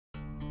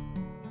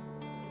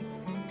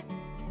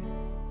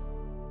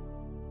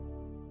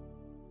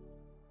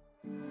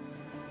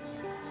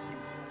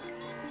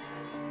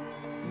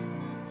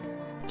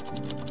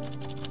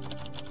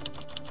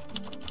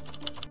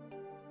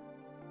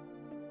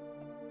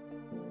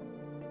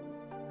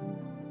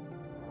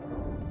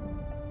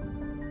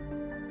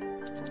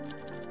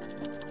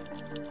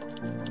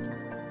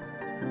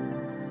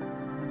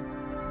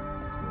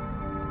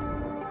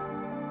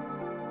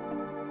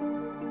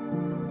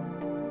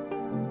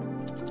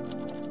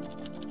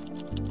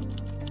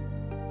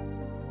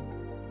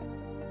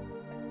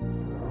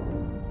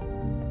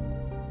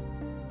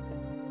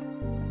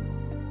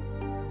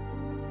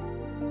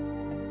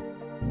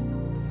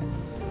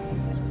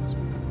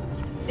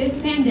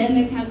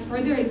pandemic has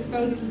further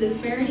exposed the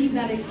disparities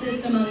that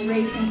exist among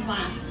race and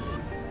class.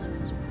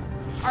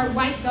 Our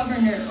white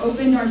governor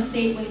opened our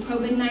state when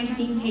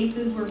COVID-19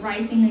 cases were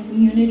rising in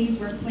communities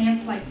where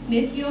plants like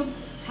Smithfield,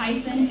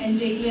 Tyson, and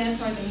JBS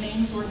are the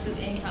main source of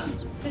income.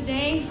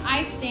 Today,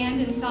 I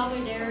stand in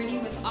solidarity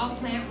with all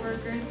plant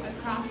workers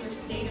across our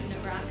state of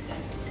Nebraska.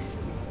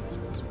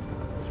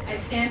 I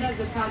stand as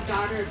a proud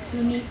daughter of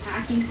two meat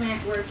packing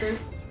plant workers.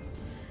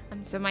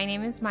 So my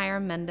name is Myra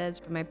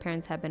Mendez. My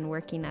parents have been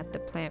working at the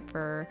plant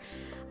for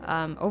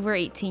over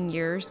 18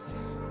 years.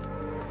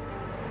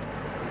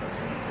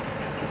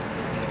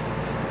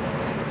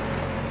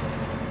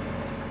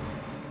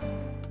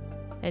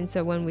 And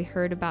so when we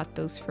heard about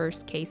those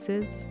first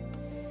cases,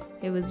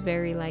 it was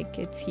very like,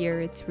 it's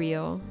here, it's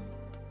real.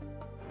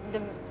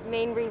 The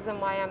main reason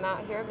why I'm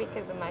out here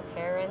because of my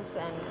parents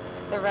and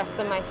the rest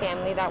of my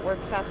family that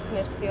works at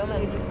Smithfield.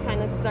 And we just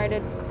kind of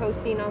started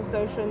posting on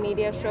social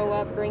media, show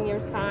up, bring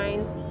your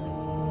signs.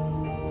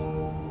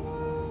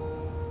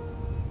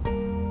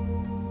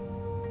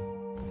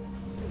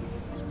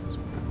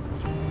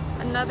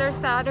 Another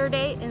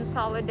Saturday in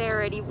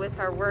solidarity with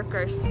our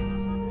workers.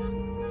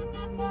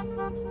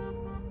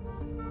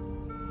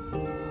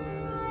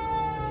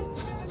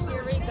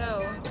 Here we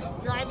go,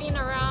 driving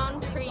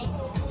around trees.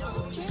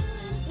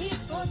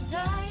 People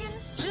dying,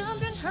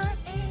 children hurt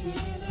and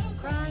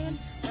crying.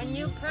 When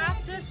you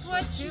practice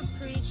what you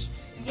preach,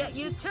 yet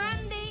you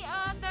turn the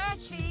other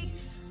cheek.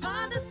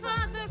 Father,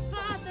 Father,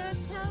 Father,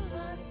 tell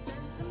us.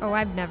 Oh,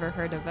 I've never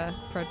heard of a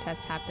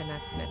protest happen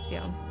at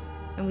Smithfield.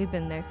 And we've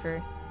been there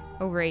for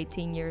over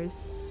 18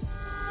 years.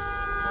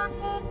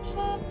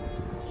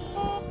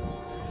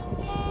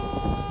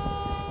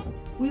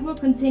 We will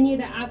continue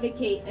to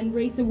advocate and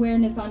raise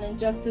awareness on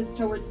injustice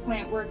towards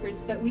plant workers,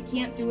 but we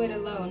can't do it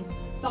alone.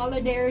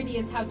 Solidarity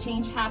is how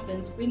change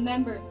happens.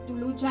 Remember, tu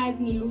lucha es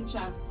mi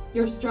lucha.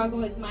 Your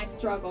struggle is my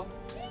struggle.